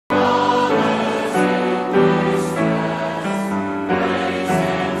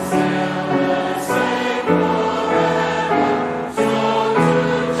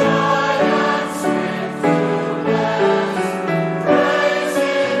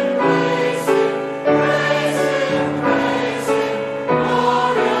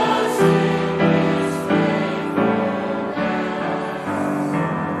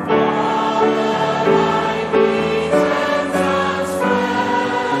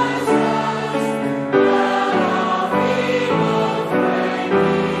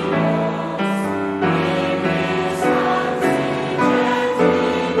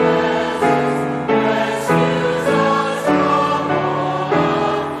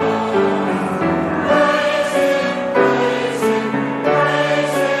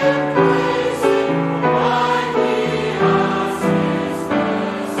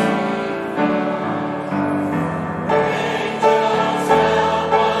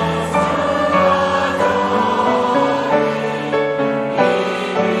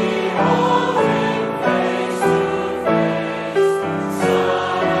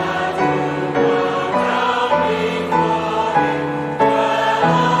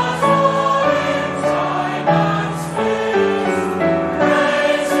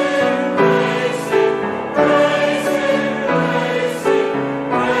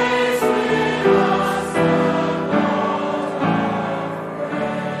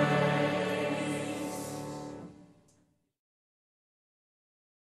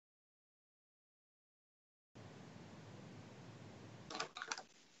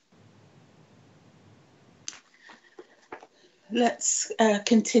Let's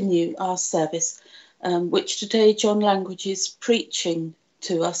continue our service, which today John Langridge is preaching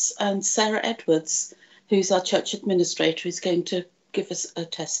to us, and Sarah Edwards, who's our church administrator, is going to give us a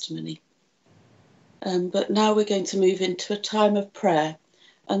testimony. But now we're going to move into a time of prayer,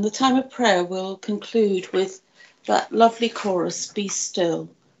 and the time of prayer will conclude with that lovely chorus, "Be Still,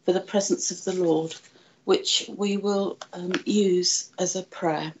 for the presence of the Lord," which we will use as a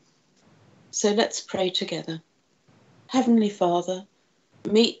prayer. So let's pray together. Heavenly Father,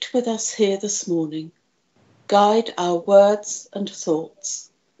 meet with us here this morning. Guide our words and thoughts.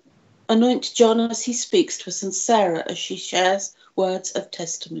 Anoint John as he speaks to us and Sarah as she shares words of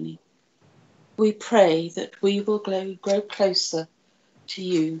testimony. We pray that we will grow closer to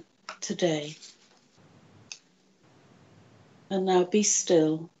you today. And now be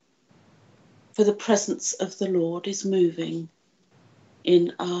still, for the presence of the Lord is moving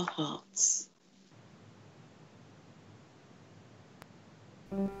in our hearts.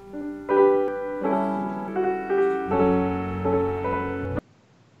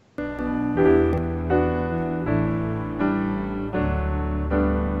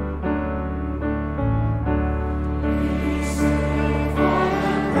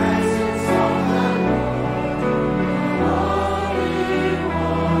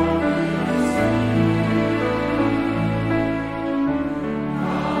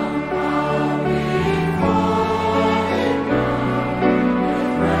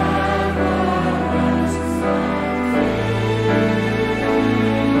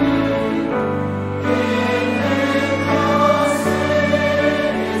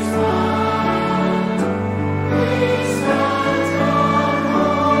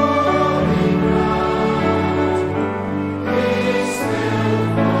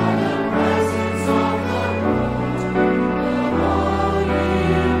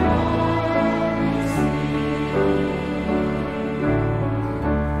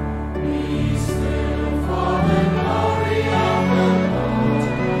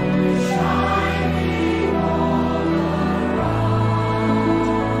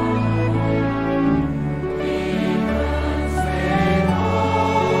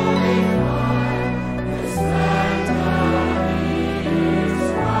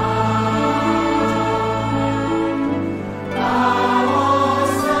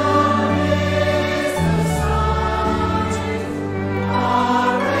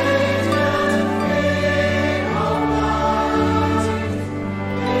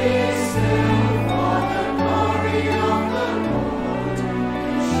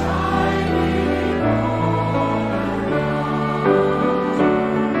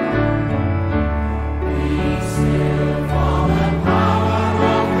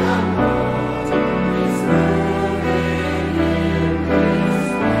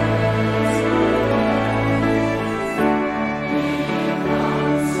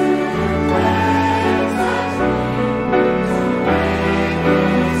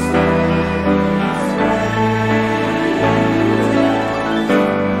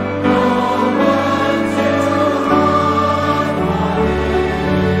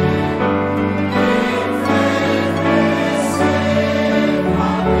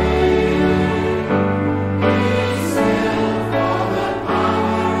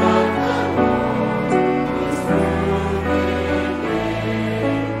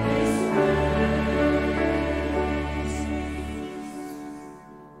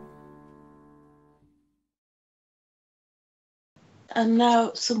 And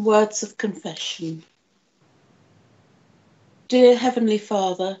now some words of confession. Dear Heavenly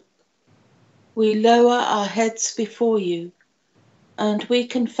Father, we lower our heads before you, and we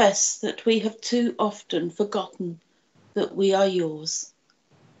confess that we have too often forgotten that we are yours.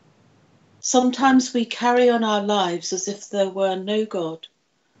 Sometimes we carry on our lives as if there were no God,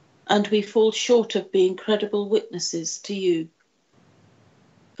 and we fall short of being credible witnesses to you.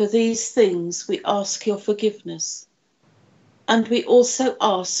 For these things we ask your forgiveness, and we also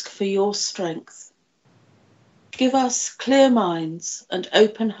ask for your strength. Give us clear minds and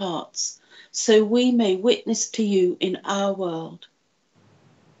open hearts so we may witness to you in our world.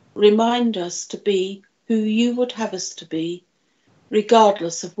 Remind us to be who you would have us to be,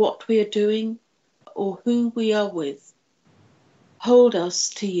 regardless of what we are doing or who we are with. Hold us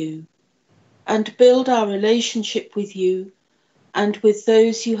to you and build our relationship with you and with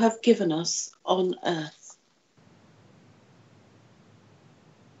those you have given us on earth.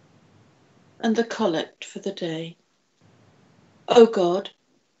 And the collect for the day. O God,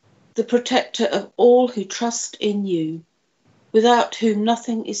 the protector of all who trust in you, without whom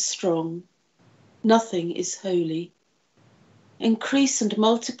nothing is strong, nothing is holy, increase and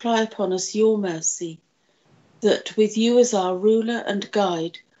multiply upon us your mercy, that with you as our ruler and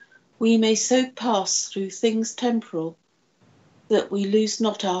guide, we may so pass through things temporal that we lose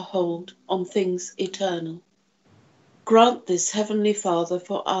not our hold on things eternal. Grant this, Heavenly Father,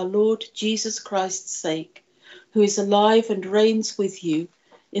 for our Lord Jesus Christ's sake, who is alive and reigns with you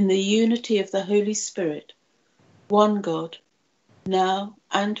in the unity of the Holy Spirit, one God, now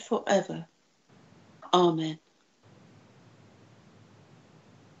and forever. Amen.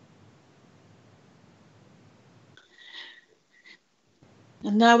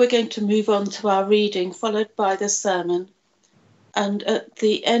 And now we're going to move on to our reading, followed by the sermon. And at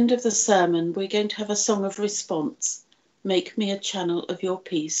the end of the sermon, we're going to have a song of response, Make Me a Channel of Your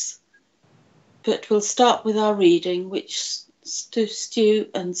Peace. But we'll start with our reading, which Stu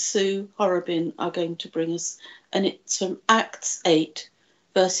and Sue Horrobin are going to bring us. And it's from Acts 8,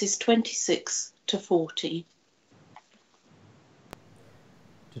 verses 26 to 40.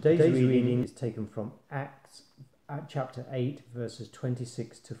 Today's reading is taken from Acts chapter 8, verses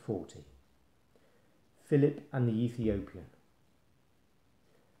 26 to 40. Philip and the Ethiopian.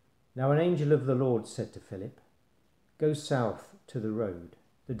 Now an angel of the Lord said to Philip, "Go south to the road,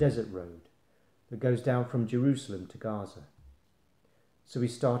 the desert road, that goes down from Jerusalem to Gaza." So he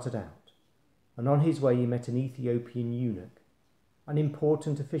started out, and on his way he met an Ethiopian eunuch, an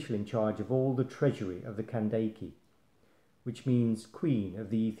important official in charge of all the treasury of the Kandake, which means Queen of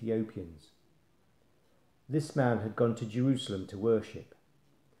the Ethiopians. This man had gone to Jerusalem to worship,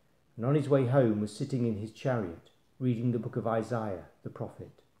 and on his way home was sitting in his chariot, reading the book of Isaiah the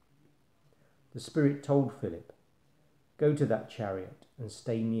prophet. The Spirit told Philip, "Go to that chariot and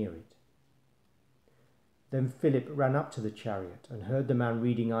stay near it." Then Philip ran up to the chariot and heard the man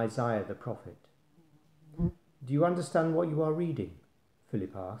reading Isaiah the prophet. "Do you understand what you are reading?"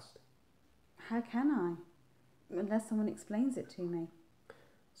 Philip asked. "How can I, unless someone explains it to me?"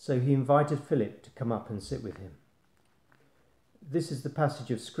 So he invited Philip to come up and sit with him. This is the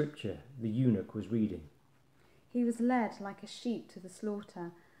passage of scripture the eunuch was reading. "He was led like a sheep to the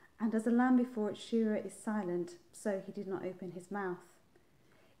slaughter, and as a lamb before its shearer is silent, so he did not open his mouth.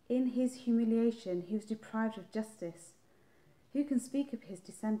 In his humiliation he was deprived of justice. Who can speak of his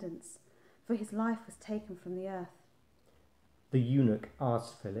descendants? For his life was taken from the earth." The eunuch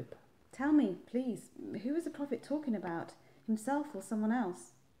asked Philip, "Tell me, please, who is the prophet talking about, himself or someone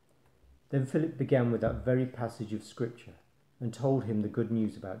else?" Then Philip began with that very passage of scripture and told him the good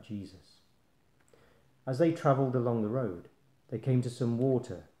news about Jesus. As they travelled along the road, they came to some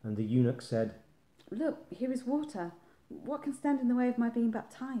water, and the eunuch said, "Look, here is water. What can stand in the way of my being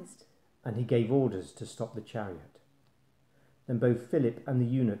baptized?" And he gave orders to stop the chariot. Then both Philip and the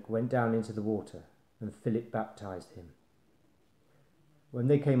eunuch went down into the water, and Philip baptized him. When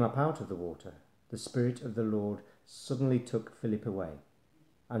they came up out of the water, the Spirit of the Lord suddenly took Philip away,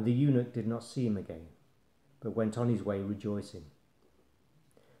 and the eunuch did not see him again, but went on his way rejoicing.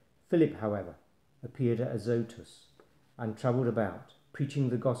 Philip, however, appeared at Azotus and travelled about, preaching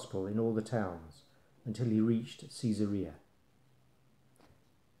the gospel in all the towns, until he reached Caesarea.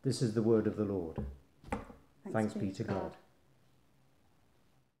 This is the word of the Lord. Thanks be to God.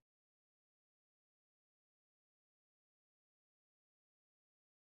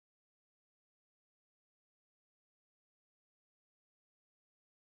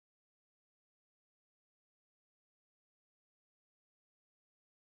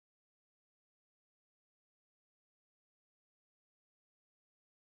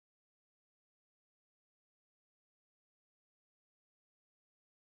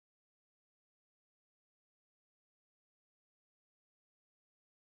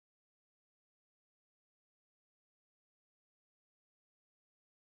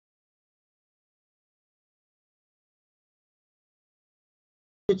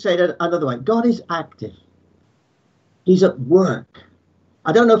 Say that another way. God is active. He's at work.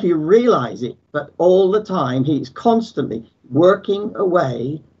 I don't know if you realize it, but all the time he's constantly working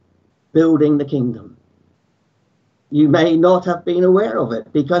away, building the kingdom. You may not have been aware of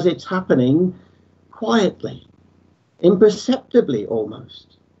it because it's happening quietly, imperceptibly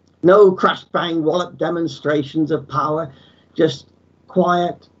almost. No crash bang wallop demonstrations of power, just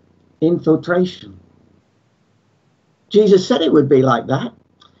quiet infiltration. Jesus said it would be like that.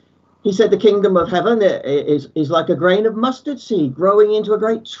 He said the kingdom of heaven is like a grain of mustard seed growing into a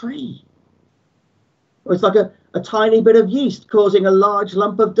great tree. Or it's like a tiny bit of yeast causing a large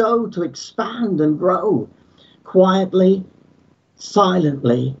lump of dough to expand and grow. Quietly,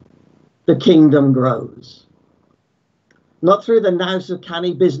 silently, the kingdom grows. Not through the nous of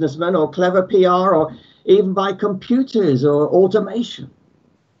canny businessmen or clever PR or even by computers or automation,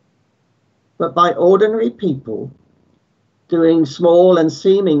 but by ordinary people doing small and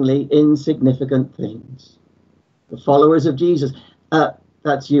seemingly insignificant things. the followers of Jesus.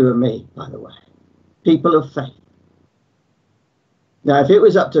 That's you and me, by the way. People of faith. Now, if it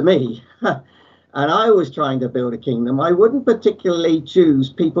was up to me, and I was trying to build a kingdom, I wouldn't particularly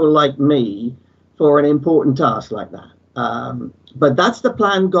choose people like me for an important task like that. But that's the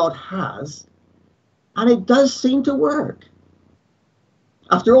plan God has, and it does seem to work.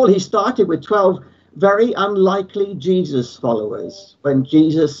 After all, he started with 12 very unlikely Jesus followers when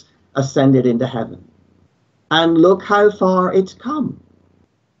Jesus ascended into heaven. And look how far it's come.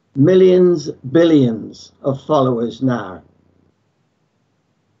 Millions, billions of followers now.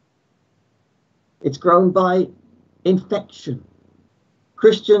 It's grown by infection.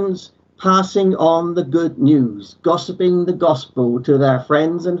 Christians passing on the good news, gossiping the gospel to their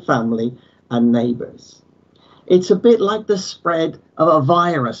friends and family and neighbors. It's a bit like the spread of a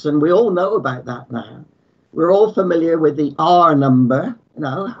virus, and we all know about that now. We're all familiar with the R number, you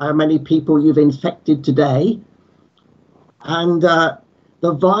know, how many people you've infected today. And the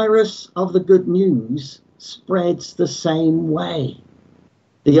virus of the good news spreads the same way.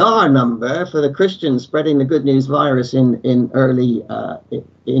 The R number for the Christians spreading the good news virus in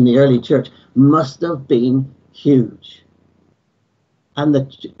the early church must have been huge. And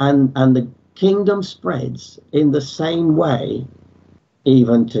the kingdom spreads in the same way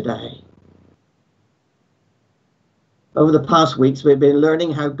even today. Over the past weeks, we've been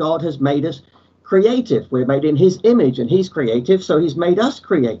learning how God has made us creative. We're made in his image, and he's creative, so he's made us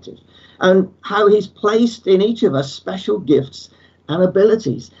creative. And how he's placed in each of us special gifts and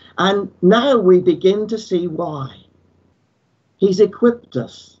abilities. And now we begin to see why. He's equipped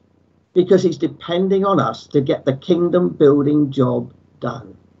us because he's depending on us to get the kingdom building job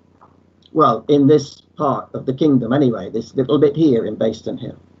done. Well, in this part of the kingdom anyway, this little bit here in Bayston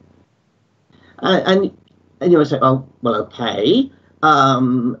Hill. And you might say, oh, well, okay,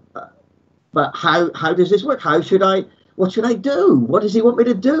 but how does this work? What should I do? What does he want me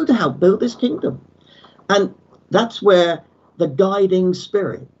to do to help build this kingdom? And that's where the guiding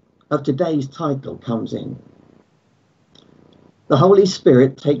spirit of today's title comes in. The Holy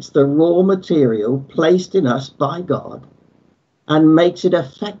Spirit takes the raw material placed in us by God and makes it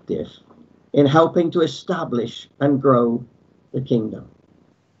effective in helping to establish and grow the kingdom.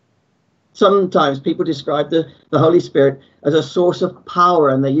 Sometimes people describe the Holy Spirit as a source of power,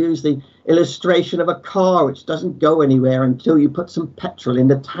 and they use the illustration of a car which doesn't go anywhere until you put some petrol in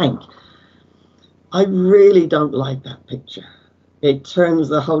the tank. I really don't like that picture. It turns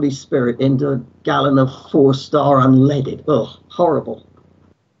the Holy Spirit into a gallon of 4-star unleaded. Oh, horrible.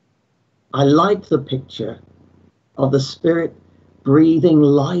 I like the picture of the Spirit breathing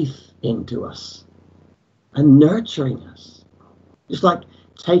life into us and nurturing us. Just like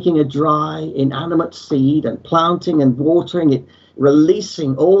taking a dry, inanimate seed and planting and watering it,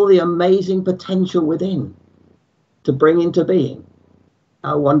 releasing all the amazing potential within to bring into being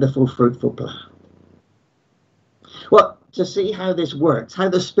a wonderful, fruitful plant. Well, to see how this works, how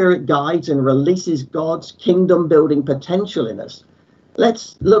the Spirit guides and releases God's kingdom-building potential in us,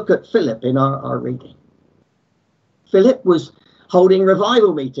 let's look at Philip in our reading. Philip was holding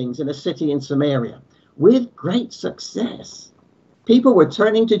revival meetings in a city in Samaria with great success. People were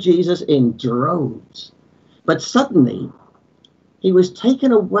turning to Jesus in droves. But suddenly, he was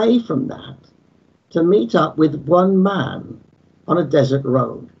taken away from that to meet up with one man on a desert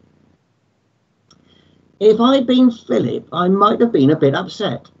road. If I'd been Philip, I might have been a bit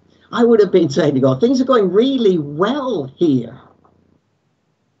upset. I would have been saying to God, things are going really well here.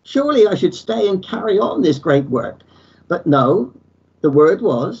 Surely I should stay and carry on this great work. But no, the word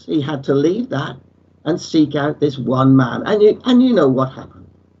was he had to leave that and seek out this one man. And you know what happened.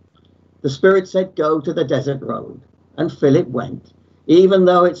 The Spirit said, go to the desert road. And Philip went, even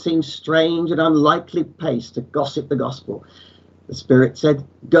though it seemed strange and unlikely pace to gossip the gospel. The Spirit said,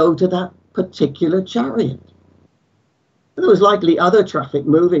 go to that particular chariot. There was likely other traffic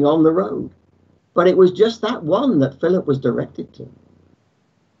moving on the road, but it was just that one that Philip was directed to.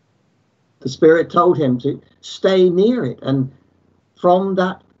 The Spirit told him to stay near it, and from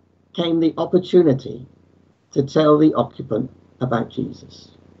that came the opportunity to tell the occupant about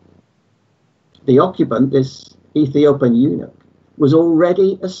Jesus. The occupant, this Ethiopian eunuch, was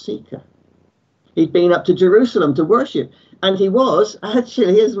already a seeker. He'd been up to Jerusalem to worship, and he was,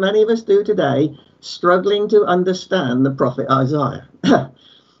 actually, as many of us do today, struggling to understand the prophet Isaiah.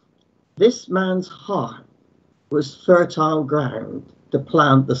 This man's heart was fertile ground to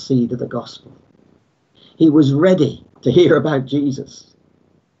plant the seed of the gospel. He was ready to hear about Jesus.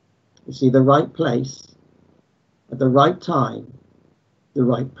 You see, the right place, at the right time, the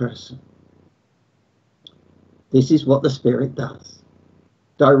right person. This is what the Spirit does.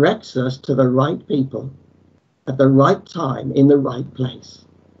 Directs us to the right people at the right time in the right place.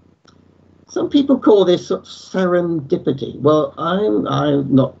 Some people call this sort of serendipity. Well,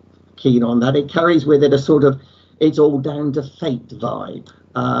 I'm not keen on that. It carries with it a sort of it's all down to fate vibe.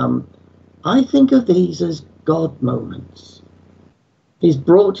 I think of these as God moments. He's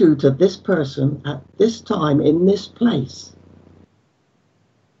brought you to this person at this time in this place.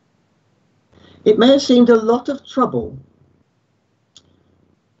 It may have seemed a lot of trouble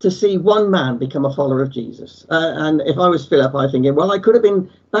to see one man become a follower of Jesus. And if I was Philip, I'm thinking, well, I could have been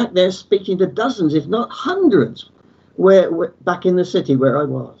back there speaking to dozens, if not hundreds, back in the city where I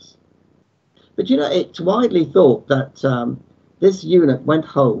was. But you know, it's widely thought that this eunuch went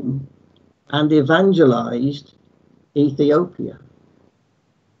home and evangelized Ethiopia.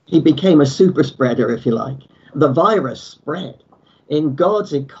 He became a super spreader, if you like. The virus spread. In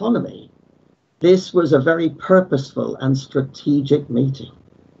God's economy, this was a very purposeful and strategic meeting.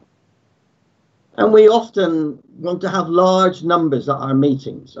 And we often want to have large numbers at our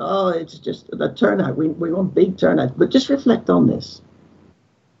meetings. Oh, it's just the turnout. We want big turnout. But just reflect on this.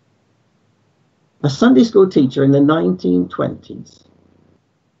 A Sunday school teacher in the 1920s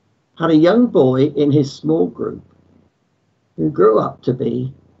had a young boy in his small group who grew up to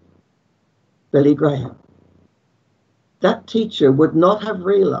be Billy Graham. That teacher would not have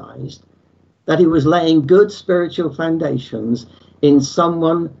realized that he was laying good spiritual foundations in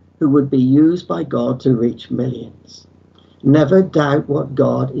someone who would be used by God to reach millions. Never doubt what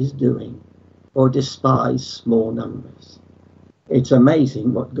God is doing or despise small numbers. It's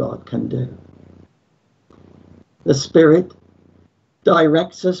amazing what God can do. The Spirit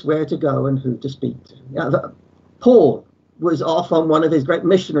directs us where to go and who to speak to. Paul was off on one of his great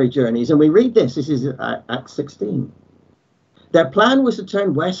missionary journeys, and we read this. This is Acts 16. Their plan was to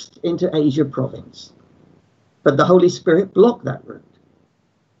turn west into Asia province, but the Holy Spirit blocked that route.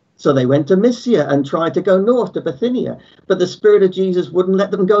 So they went to Mysia and tried to go north to Bithynia, but the Spirit of Jesus wouldn't let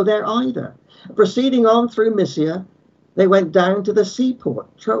them go there either. Proceeding on through Mysia, they went down to the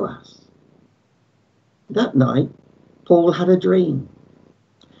seaport, Troas. That night, Paul had a dream.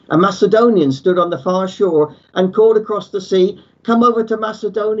 A Macedonian stood on the far shore and called across the sea, "Come over to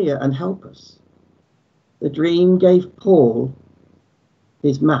Macedonia and help us." The dream gave Paul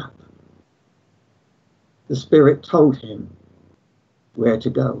his map. The Spirit told him where to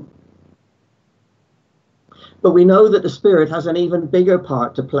go. But we know that the Spirit has an even bigger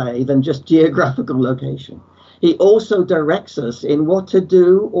part to play than just geographical location. He also directs us in what to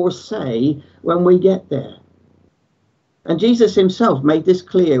do or say when we get there. And Jesus himself made this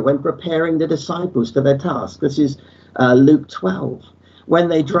clear when preparing the disciples for their task. This is Luke 12. When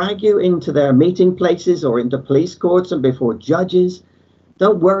they drag you into their meeting places or into police courts and before judges,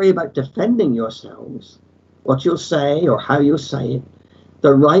 don't worry about defending yourselves, what you'll say or how you'll say it.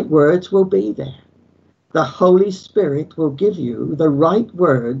 The right words will be there. The Holy Spirit will give you the right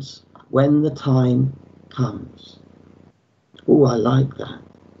words when the time comes. Oh, I like that.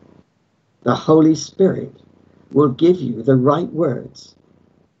 The Holy Spirit will give you the right words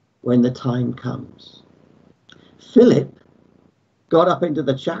when the time comes. Philip got up into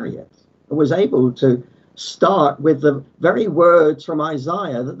the chariot and was able to start with the very words from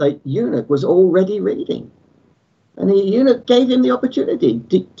Isaiah that the eunuch was already reading. And the eunuch gave him the opportunity.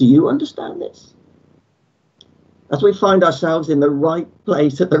 Do you understand this? As we find ourselves in the right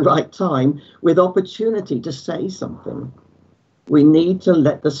place at the right time with opportunity to say something, we need to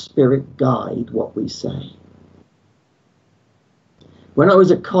let the Spirit guide what we say. When I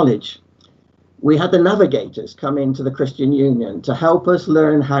was at college, we had the navigators come into the Christian Union to help us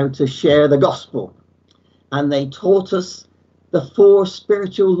learn how to share the gospel. And they taught us the 4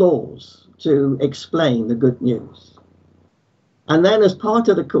 spiritual laws to explain the good news. And then as part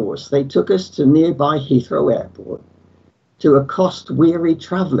of the course, they took us to nearby Heathrow Airport to accost weary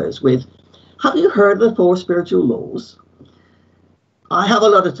travellers with, "Have you heard of the 4 spiritual laws?" I have a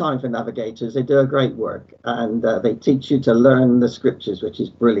lot of time for navigators. They do a great work, and they teach you to learn the scriptures, which is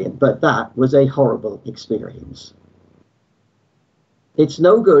brilliant. But that was a horrible experience. It's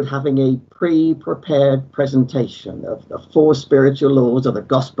no good having a pre-prepared presentation of the 4 spiritual laws or the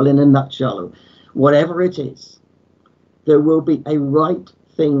gospel in a nutshell, or whatever it is. There will be a right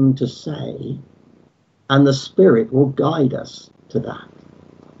thing to say, and the Spirit will guide us to that.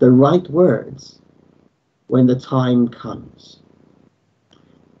 The right words when the time comes.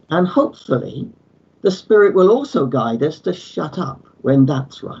 And hopefully, the Spirit will also guide us to shut up when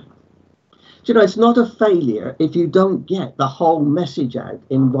that's right. Do you know, it's not a failure if you don't get the whole message out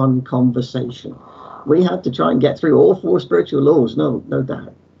in one conversation. We have to try and get through all 4 spiritual laws, no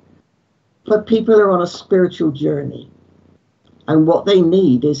doubt. But people are on a spiritual journey, and what they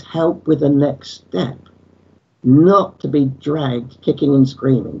need is help with the next step. not to be dragged kicking and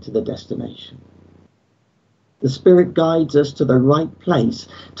screaming to the destination. The Spirit guides us to the right place,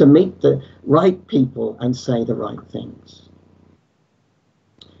 to meet the right people and say the right things.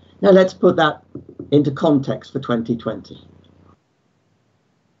 Now let's put that into context for 2020.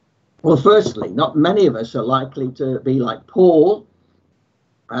 Well, firstly, not many of us are likely to be like Paul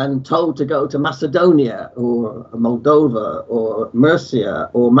and told to go to Macedonia or Moldova or Mercia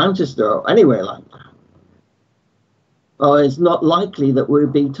or Manchester or anywhere like that. Or it's not likely that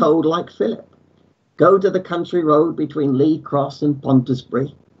we'd be told like Philip, go to the country road between Lee Cross and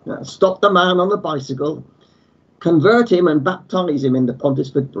Pontisbury, stop the man on the bicycle, convert him and baptize him in the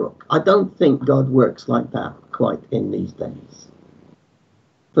Pontisford Brook. I don't think God works like that quite in these days.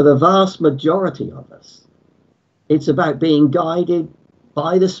 For the vast majority of us, it's about being guided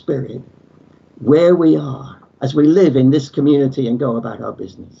by the Spirit where we are as we live in this community and go about our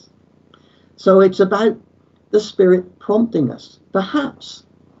business. So it's about the Spirit prompting us, perhaps,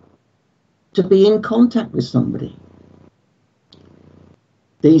 to be in contact with somebody.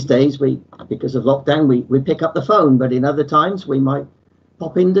 These days, because of lockdown, we pick up the phone, but in other times we might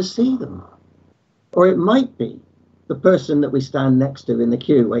pop in to see them. Or it might be the person that we stand next to in the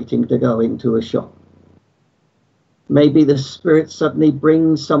queue waiting to go into a shop. Maybe the Spirit suddenly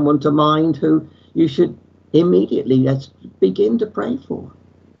brings someone to mind who you should immediately begin to pray for.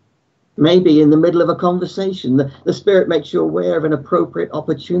 Maybe in the middle of a conversation, the Spirit makes you aware of an appropriate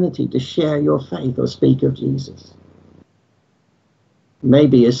opportunity to share your faith or speak of Jesus.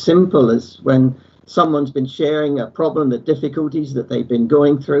 Maybe as simple as when someone's been sharing a problem, the difficulties that they've been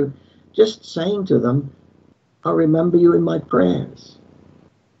going through, just saying to them, I'll remember you in my prayers.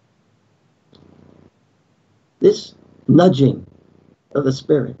 This nudging of the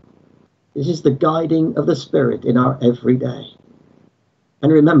Spirit, this is the guiding of the Spirit in our everyday.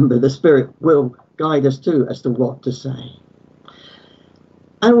 And remember, the Spirit will guide us too as to what to say.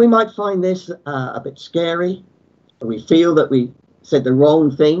 And we might find this a bit scary. We feel that we said the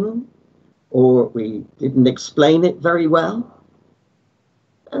wrong thing, or we didn't explain it very well.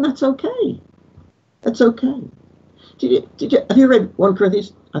 And that's okay. That's okay. Have you read 1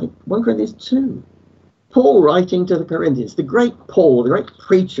 Corinthians? I think 1 Corinthians 2. Paul writing to the Corinthians, the great Paul, the great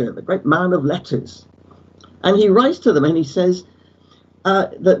preacher, the great man of letters. And he writes to them and he says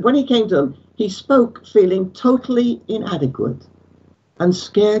that when he came to them, he spoke feeling totally inadequate and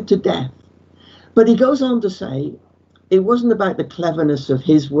scared to death. But he goes on to say, it wasn't about the cleverness of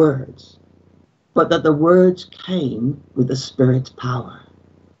his words, but that the words came with the Spirit's power.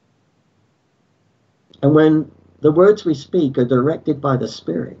 And when the words we speak are directed by the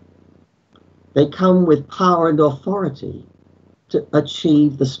Spirit, they come with power and authority to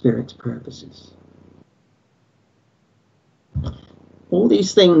achieve the Spirit's purposes. All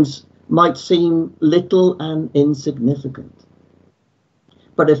these things might seem little and insignificant,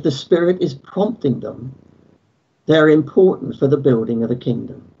 but if the Spirit is prompting them, they're important for the building of the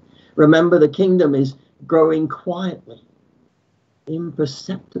kingdom. Remember, the kingdom is growing quietly,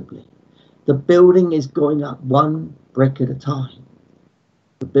 imperceptibly. The building is going up one brick at a time.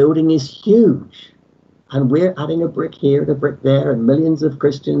 The building is huge, and we're adding a brick here and a brick there, and millions of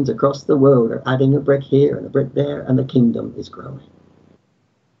Christians across the world are adding a brick here and a brick there, and the kingdom is growing.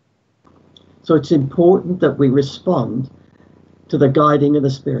 So it's important that we respond to the guiding of the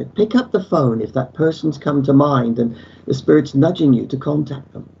Spirit. Pick up the phone if that person's come to mind and the Spirit's nudging you to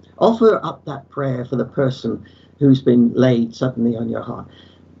contact them. Offer up that prayer for the person who's been laid suddenly on your heart.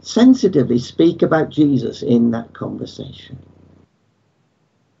 Sensitively speak about Jesus in that conversation.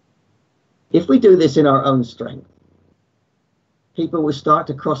 If we do this in our own strength, people will start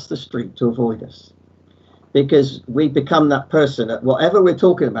to cross the street to avoid us, because we become that person at whatever we're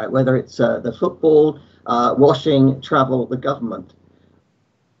talking about, whether it's the football, washing, travel, the government.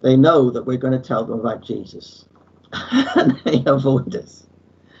 They know that we're going to tell them about Jesus and they avoid us.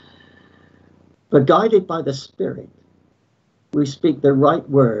 But guided by the Spirit, we speak the right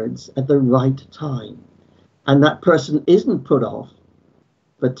words at the right time, and that person isn't put off,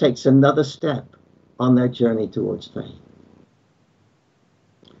 but takes another step on their journey towards faith.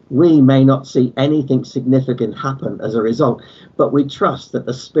 We may not see anything significant happen as a result, but we trust that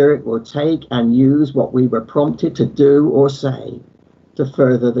the Spirit will take and use what we were prompted to do or say to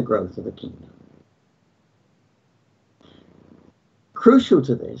further the growth of the kingdom. Crucial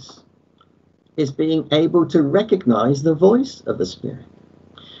to this is being able to recognize the voice of the Spirit.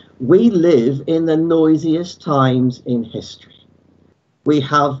 We live in the noisiest times in history. We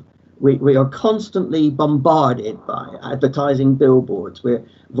are constantly bombarded by advertising billboards, where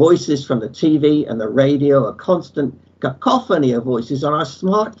voices from the TV and the radio, a constant cacophony of voices on our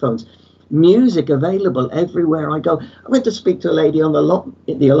smartphones. music available everywhere I go. I went to speak to a lady on the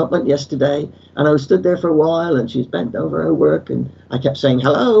allotment yesterday, and I stood there for a while, and she's bent over her work, and I kept saying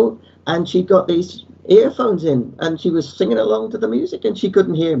hello, and she got these earphones in, and she was singing along to the music, and she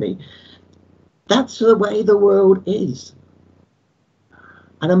couldn't hear me. That's the way the world is.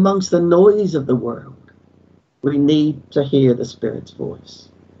 And amongst the noise of the world, we need to hear the Spirit's voice.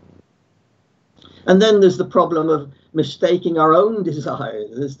 And then there's the problem of mistaking our own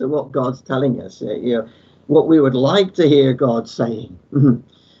desires as to what God's telling us, what we would like to hear God saying.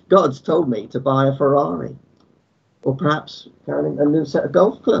 God's told me to buy a Ferrari, or perhaps a new set of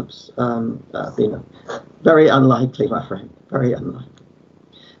golf clubs. Very unlikely, my friend, very unlikely.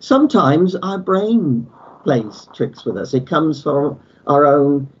 Sometimes our brain plays tricks with us. It comes from our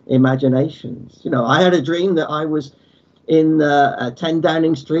own imaginations. I had a dream that I was in 10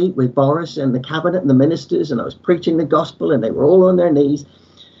 Downing Street with Boris and the cabinet and the ministers, and I was preaching the gospel, and they were all on their knees.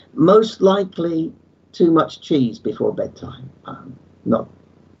 Most likely too much cheese before bedtime. Not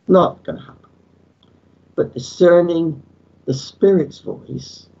going to happen. But discerning the Spirit's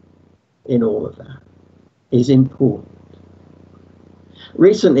voice in all of that is important.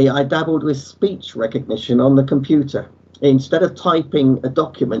 Recently, I dabbled with speech recognition on the computer. Instead of typing a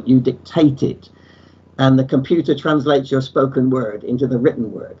document, you dictate it, and the computer translates your spoken word into the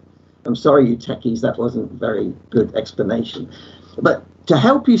written word. I'm sorry, you techies, that wasn't a very good explanation. But to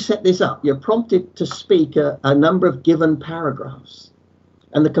help you set this up, you're prompted to speak a number of given paragraphs,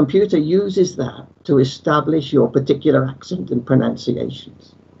 and the computer uses that to establish your particular accent and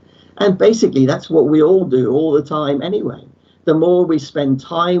pronunciations. And basically, that's what we all do all the time anyway. The more we spend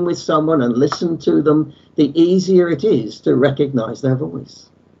time with someone and listen to them, the easier it is to recognize their voice.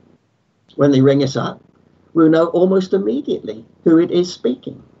 When they ring us up, we'll know almost immediately who it is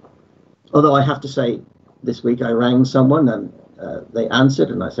speaking. Although I have to say, this week I rang someone and they answered,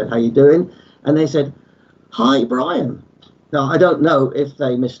 and I said, "How you doing?" And they said, "Hi, Brian." Now, I don't know if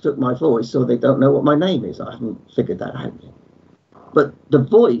they mistook my voice or they don't know what my name is. I haven't figured that out yet. But the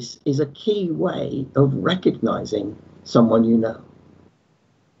voice is a key way of recognizing someone you know.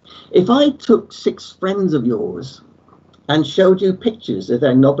 If I took 6 friends of yours and showed you pictures of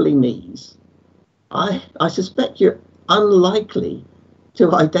their knobbly knees, I suspect you're unlikely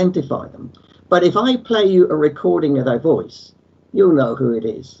to identify them. But if I play you a recording of their voice, you'll know who it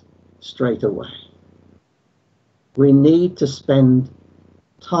is straight away. We need to spend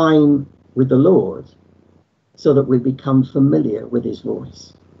time with the Lord so that we become familiar with his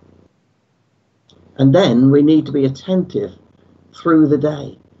voice. And then we need to be attentive through the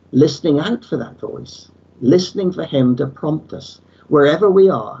day, listening out for that voice, listening for him to prompt us wherever we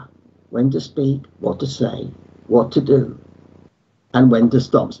are, when to speak, what to say, what to do, and when to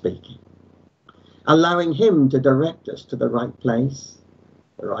stop speaking. Allowing him to direct us to the right place,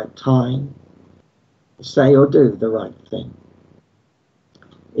 the right time, to say or do the right thing.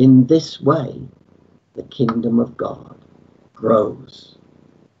 In this way, the kingdom of God grows.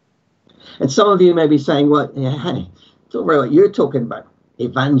 And some of you may be saying, well, hey, you're talking about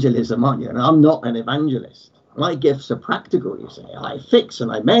evangelism, aren't you? And I'm not an evangelist. My gifts are practical, you say. I fix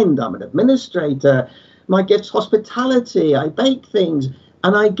and I mend. I'm an administrator. My gift's hospitality. I bake things.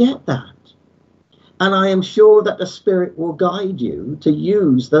 And I get that. And I am sure that the Spirit will guide you to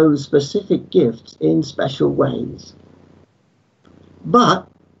use those specific gifts in special ways. But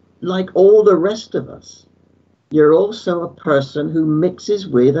like all the rest of us, you're also a person who mixes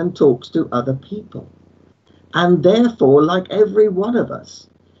with and talks to other people. And therefore, like every one of us,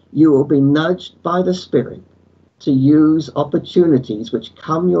 you will be nudged by the Spirit to use opportunities which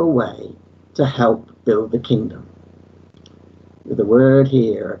come your way to help build the kingdom. With a word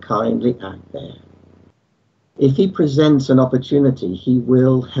here, a kindly act there. If he presents an opportunity, he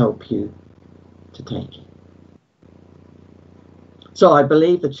will help you to take it. So I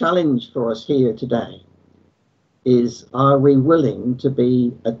believe the challenge for us here today is, are we willing to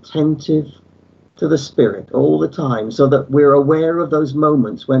be attentive to the Spirit all the time so that we're aware of those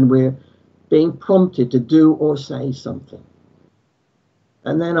moments when we're being prompted to do or say something?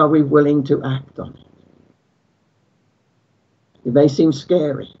 And then are we willing to act on it? It may seem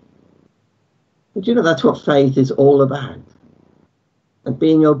scary, but that's what faith is all about. And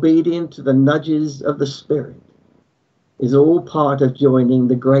being obedient to the nudges of the Spirit is all part of joining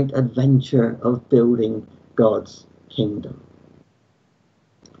the great adventure of building God's kingdom.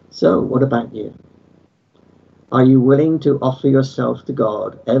 So what about you? Are you willing to offer yourself to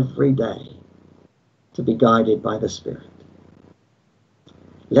God every day to be guided by the Spirit?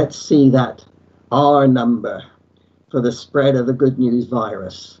 Let's see that R number for the spread of the good news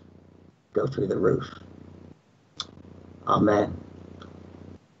virus go through the roof. Amen.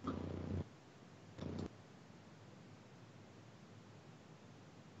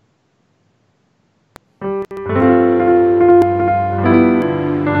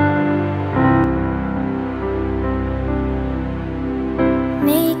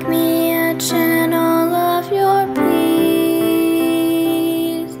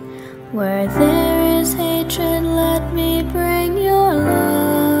 Where there is hatred, let me bring your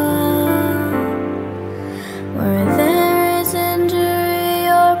love. Where there is injury,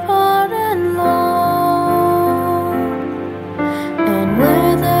 your pardon, Lord. And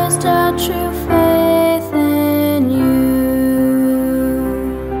where there's doubt, true faith in you.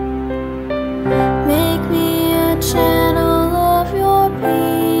 Make me a channel of your peace.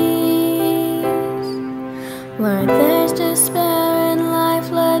 Where there's despair in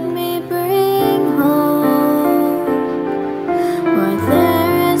life, let me bring hope. Where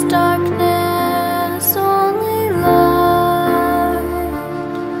there is darkness, only light.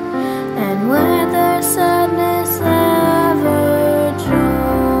 And where there's sadness, ever joy.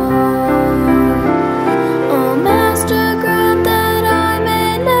 Oh, Master, grant that I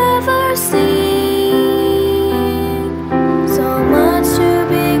may never see so much to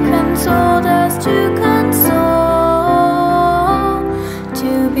be consoled as to console,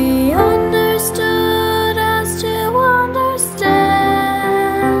 to be understood as to understand,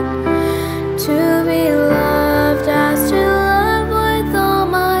 to be loved as to love with all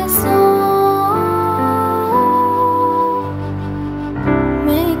my soul.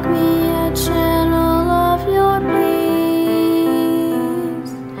 Make me a channel of your peace.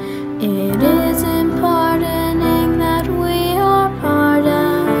 It is in pardoning that we are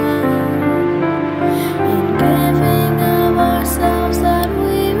pardoned, in giving of ourselves that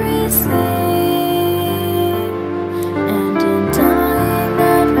we receive, and in dying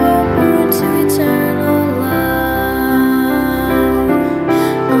that we're born to eternal life.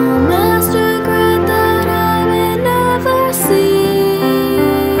 Oh, Master, grant that I may never seek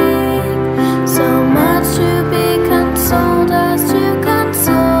so much to be consoled as to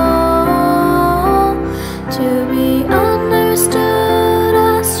console, to be understood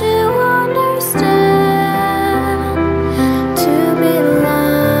as to understand, to be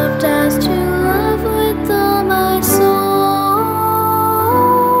loved as to love with all my soul.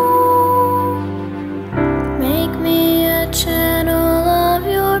 Make me a channel of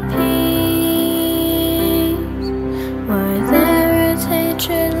your peace. Where there is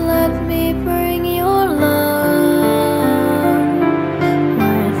hatred, let me bring your love.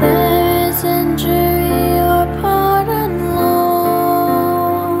 Where there is injury, your pardon, Lord.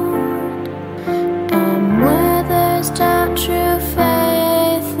 And where there's doubt, true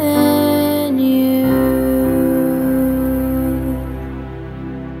faith in you.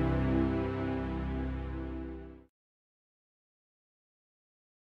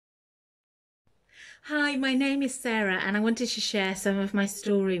 Hi, my name is Sarah, and I wanted to share some of my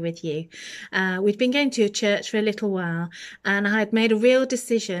story with you. We'd been going to a church for a little while, and I had made a real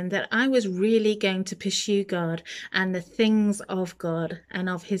decision that I was really going to pursue God and the things of God and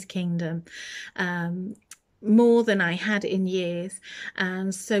of His kingdom. More than I had in years.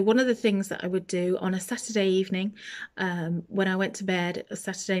 And so one of the things that I would do on a Saturday evening, when I went to bed a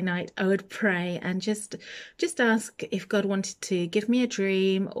Saturday night, I would pray and just ask if God wanted to give me a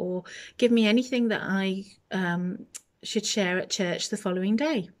dream or give me anything that I should share at church the following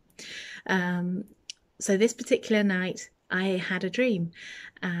day. So this particular night, I had a dream.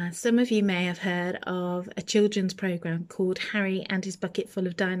 Some of you may have heard of a children's program called Harry and His Bucket Full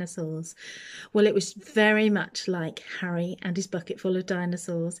of Dinosaurs. Well, it was very much like Harry and His Bucket Full of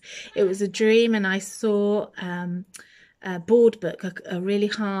Dinosaurs. It was a dream, and I saw a board book, a really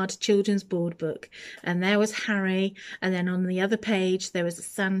hard children's board book, and there was Harry, and then on the other page there was a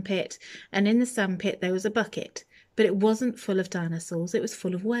sandpit, and in the sandpit there was a bucket, but it wasn't full of dinosaurs, it was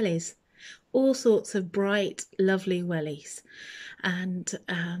full of wellies. All sorts of bright, lovely wellies. And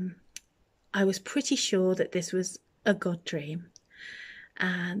I was pretty sure that this was a God dream.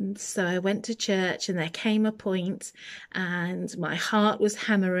 And so I went to church, and there came a point and my heart was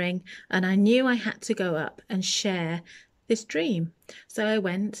hammering, and I knew I had to go up and share this dream. So I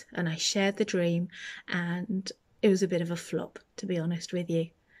went and I shared the dream, and it was a bit of a flop, to be honest with you.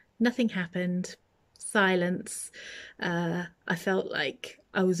 Nothing happened. Silence. I felt like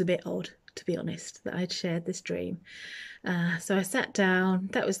I was a bit odd, to be honest, that I'd shared this dream. So I sat down.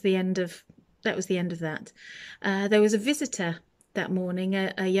 That was the end of that. There was a visitor that morning.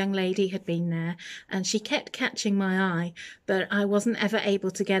 A young lady had been there, and she kept catching my eye, but I wasn't ever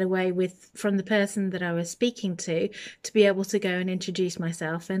able to get away from the person that I was speaking to be able to go and introduce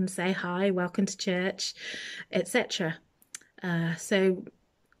myself and say hi, welcome to church, etc. So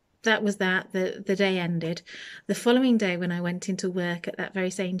that was that. The day ended. The following day, when I went into work at that very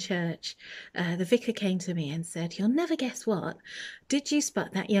same church, the vicar came to me and said, "You'll never guess what. Did you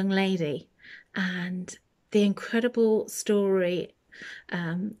spot that young lady?" And the incredible story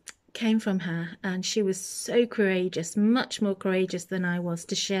came from her, and she was so courageous, much more courageous than I was,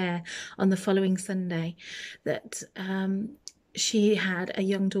 to share on the following Sunday that she had a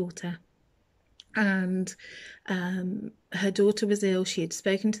young daughter, and her daughter was ill. She had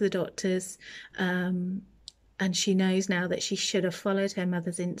spoken to the doctors, and she knows now that she should have followed her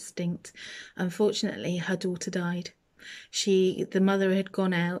mother's instinct. Unfortunately, her daughter died. The mother had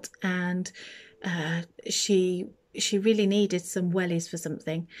gone out, and she really needed some wellies for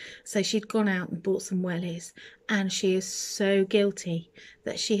something. So she'd gone out and bought some wellies, and she is so guilty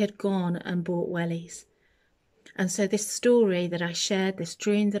that she had gone and bought wellies. And so this story that I shared, this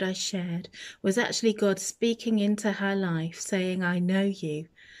dream that I shared, was actually God speaking into her life, saying, I know you.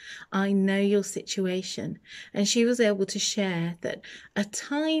 I know your situation. And she was able to share that a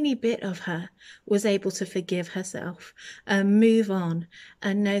tiny bit of her was able to forgive herself and move on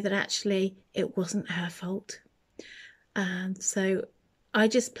and know that actually it wasn't her fault. And so I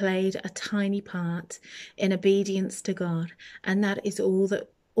just played a tiny part in obedience to God. And that is all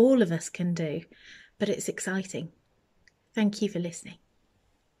that all of us can do. But it's exciting. Thank you for listening.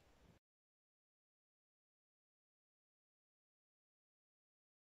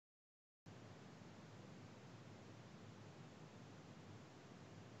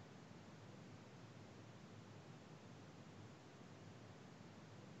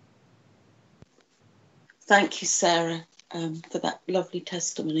 Thank you, Sarah, for that lovely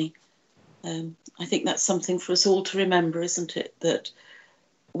testimony. I think that's something for us all to remember, isn't it? That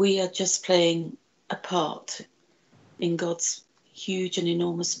we are just playing a part in God's huge and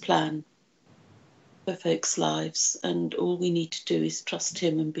enormous plan for folks' lives, and all we need to do is trust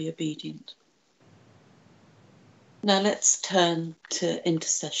Him and be obedient. Now let's turn to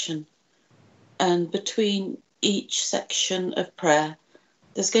intercession. And between each section of prayer,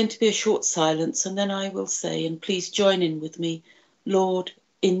 there's going to be a short silence, and then I will say, and please join in with me, Lord,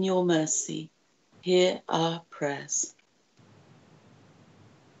 in your mercy, hear our prayers.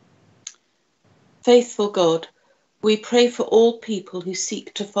 Faithful God, we pray for all people who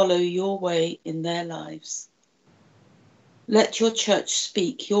seek to follow your way in their lives. Let your church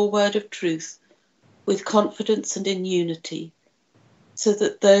speak your word of truth with confidence and in unity, so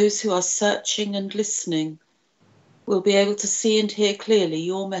that those who are searching and listening will be able to see and hear clearly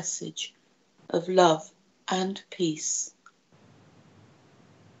your message of love and peace.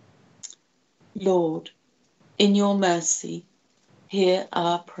 Lord, in your mercy, hear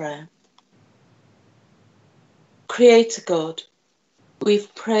our prayer. Creator God, we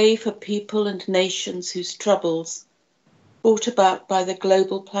pray for people and nations whose troubles, brought about by the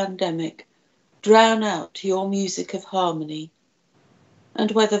global pandemic, drown out your music of harmony,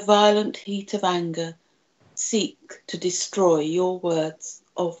 and where the violent heat of anger seek to destroy your words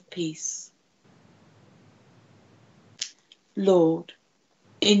of peace. Lord,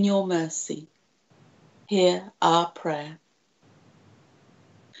 in your mercy, hear our prayer.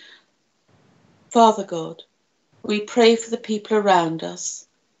 Father God, we pray for the people around us,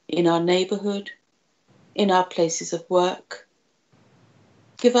 in our neighbourhood, in our places of work.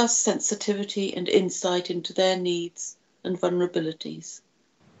 Give us sensitivity and insight into their needs and vulnerabilities,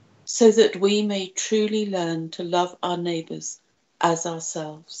 so that we may truly learn to love our neighbours as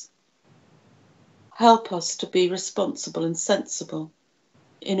ourselves. Help us to be responsible and sensible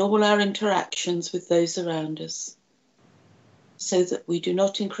in all our interactions with those around us, so that we do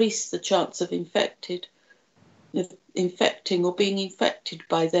not increase the chance of infecting or being infected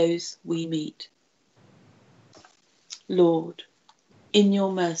by those we meet. Lord, in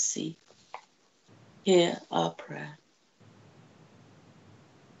your mercy, hear our prayer.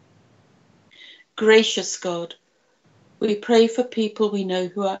 Gracious God, we pray for people we know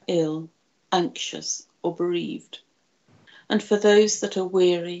who are ill, anxious, or bereaved, and for those that are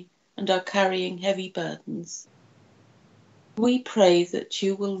weary and are carrying heavy burdens. We pray that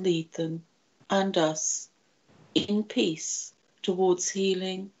you will lead them and us in peace towards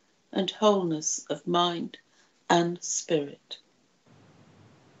healing and wholeness of mind and spirit.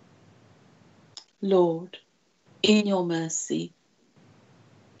 Lord, in your mercy,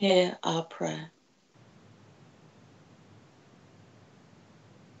 hear our prayer.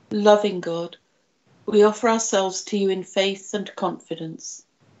 Loving God, we offer ourselves to you in faith and confidence.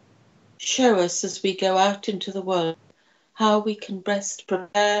 Show us as we go out into the world how we can best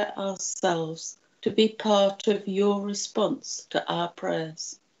prepare ourselves to be part of your response to our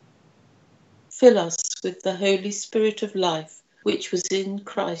prayers. Fill us with the Holy Spirit of life, which was in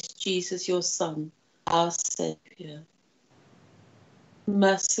Christ Jesus, your Son, our Saviour.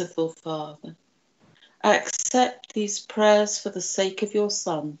 Merciful Father, accept these prayers for the sake of your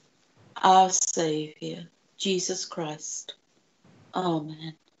Son, our Saviour, Jesus Christ.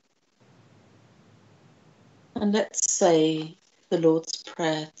 Amen. And let's say the Lord's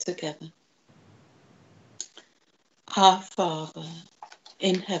Prayer together. Our Father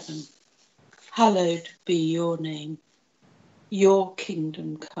in heaven, hallowed be your name. Your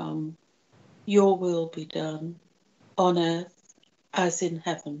kingdom come, your will be done, on earth as in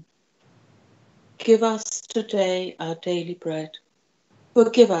heaven. Give us today our daily bread.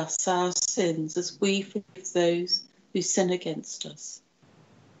 Forgive us our sins as we forgive those who sin against us.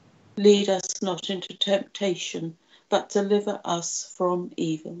 Lead us not into temptation, but deliver us from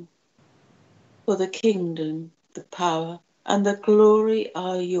evil. For the kingdom, the power, and the glory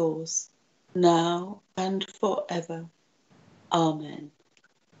are yours, now and forever. Amen.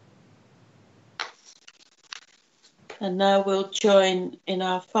 And now we'll join in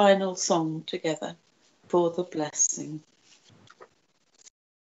our final song together for the blessing.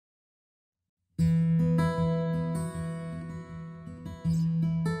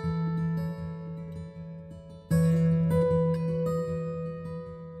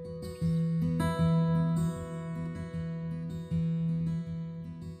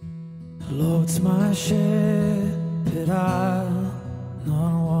 The Lord's my shepherd, I'll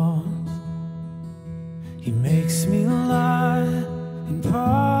not want. He makes me lie in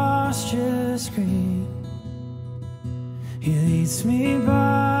pastures green. He leads me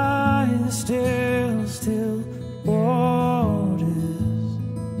by the still waters.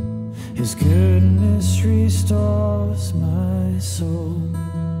 His goodness restores my soul,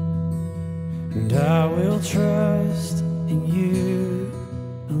 and I will trust in you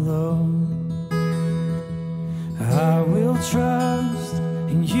alone. I will trust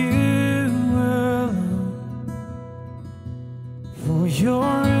in you alone. For your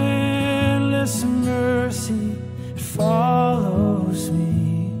endless mercy, it follows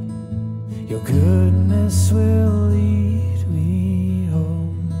me. Your goodness will lead me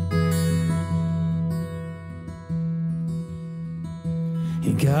home.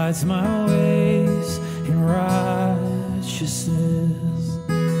 He guides my ways in righteousness,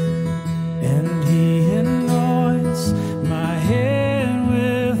 and he anoints my head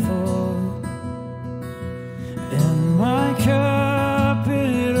with oil, and my cup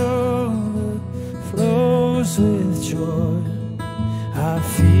it overflows with joy. I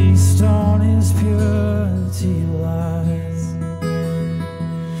feast on his purity lights,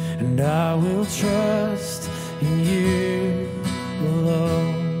 and I will trust in you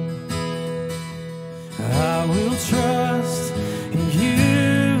alone. I will trust in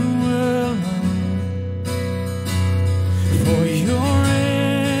you alone. For your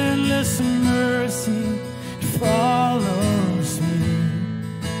endless mercy, it follows me.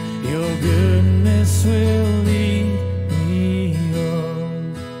 Your goodness will lead me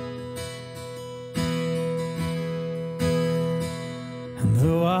home. And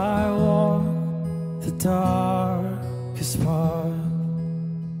though I walk the darkest path,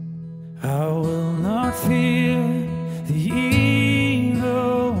 I will not fear the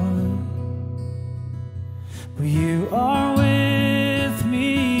evil one. But you are with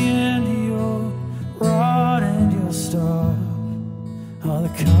me, and your rod and your staff are the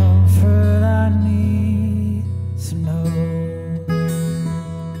comfort I need to know.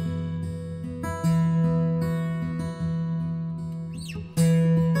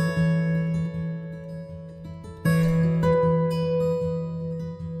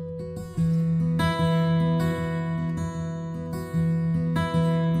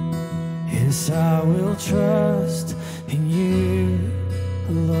 Yes, I will trust in you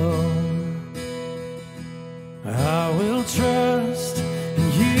alone. I will trust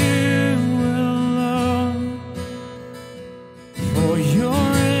in you alone. For your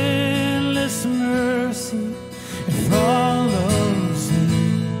endless mercy, it follows me.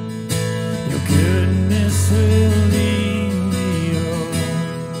 Your goodness will lead me home.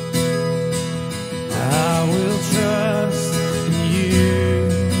 I will trust in you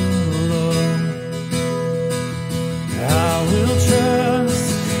alone. I will trust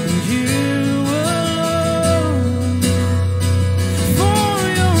in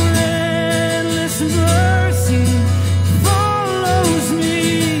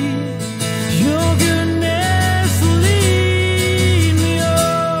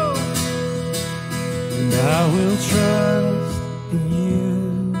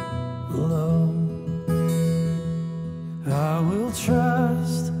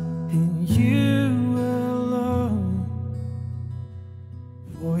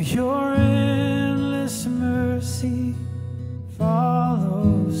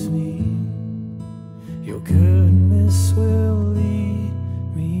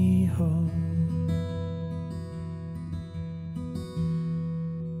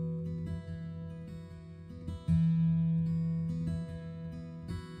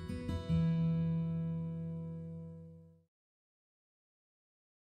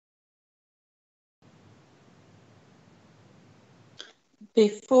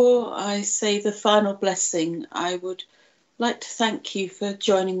Before I say the final blessing, I would like to thank you for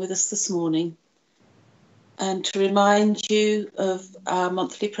joining with us this morning and to remind you of our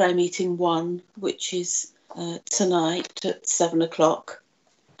monthly prayer meeting 1, which is tonight at 7 o'clock,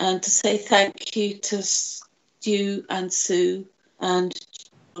 and to say thank you to Stu and Sue and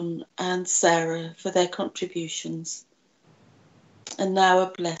John and Sarah for their contributions. And now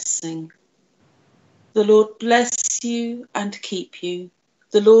a blessing. The Lord bless you and keep you.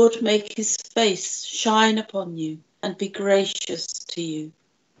 The Lord make his face shine upon you and be gracious to you.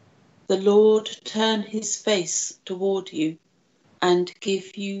 The Lord turn his face toward you and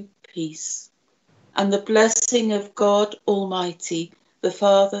give you peace. And the blessing of God Almighty, the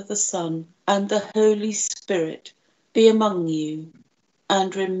Father, the Son, and the Holy Spirit be among you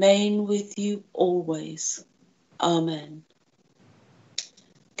and remain with you always. Amen.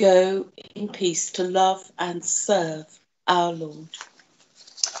 Go in peace to love and serve our Lord.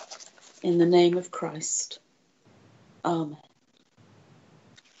 In the name of Christ. Amen.